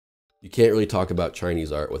You can't really talk about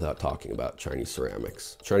Chinese art without talking about Chinese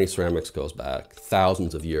ceramics. Chinese ceramics goes back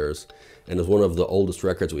thousands of years and is one of the oldest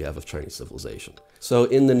records we have of Chinese civilization. So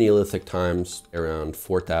in the Neolithic times, around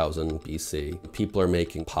 4000 BC, people are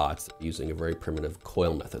making pots using a very primitive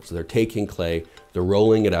coil method. So they're taking clay, they're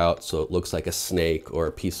rolling it out so it looks like a snake or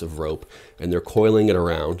a piece of rope, and they're coiling it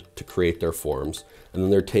around to create their forms. And then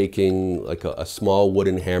they're taking like a small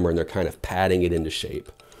wooden hammer and they're kind of patting it into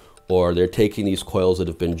shape. Or they're taking these coils that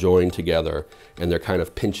have been joined together and they're kind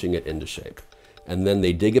of pinching it into shape. And then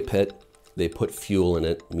they dig a pit, they put fuel in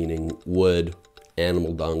it, meaning wood,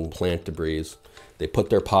 animal dung, plant debris. They put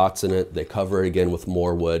their pots in it, they cover it again with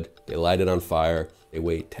more wood, they light it on fire, they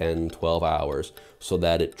wait 10, 12 hours so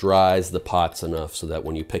that it dries the pots enough so that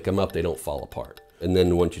when you pick them up, they don't fall apart. And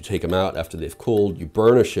then once you take them out after they've cooled, you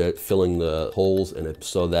burnish it, filling the holes in it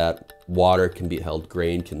so that water can be held,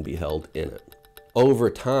 grain can be held in it. Over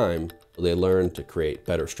time, they learn to create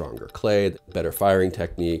better, stronger clay, better firing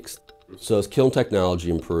techniques. So as kiln technology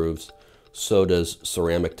improves, so does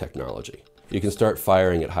ceramic technology. You can start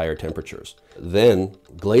firing at higher temperatures. Then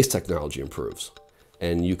glaze technology improves,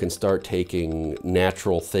 and you can start taking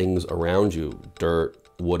natural things around you, dirt,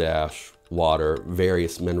 wood ash, water,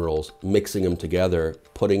 various minerals, mixing them together,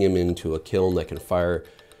 putting them into a kiln that can fire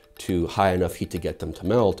to high enough heat to get them to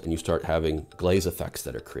melt, and you start having glaze effects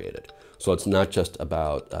that are created. So it's not just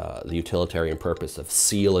about the utilitarian purpose of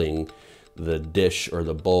sealing the dish or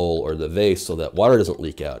the bowl or the vase so that water doesn't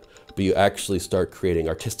leak out, but you actually start creating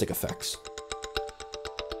artistic effects.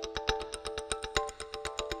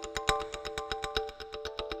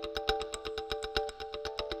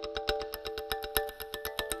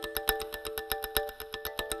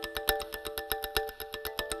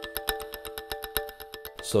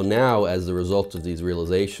 So now, as the result of these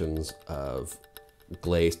realizations of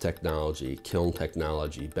glaze technology, kiln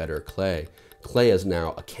technology, better clay, clay is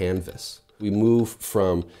now a canvas. We move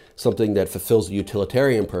from something that fulfills a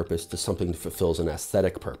utilitarian purpose to something that fulfills an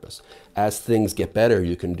aesthetic purpose. As things get better,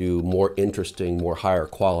 you can do more interesting, more higher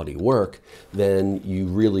quality work, then you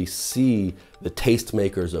really see the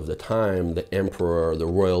tastemakers of the time, the emperor, the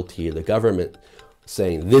royalty, the government,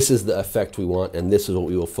 saying this is the effect we want and this is what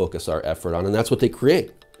we will focus our effort on, and that's what they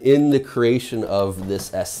create. In the creation of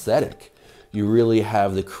this aesthetic, you really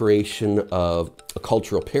have the creation of a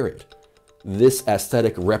cultural period. This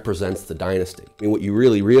aesthetic represents the dynasty. I mean, what you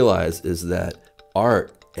really realize is that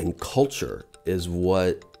art and culture is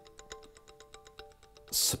what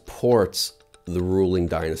supports the ruling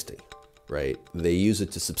dynasty, right? They use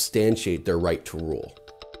it to substantiate their right to rule.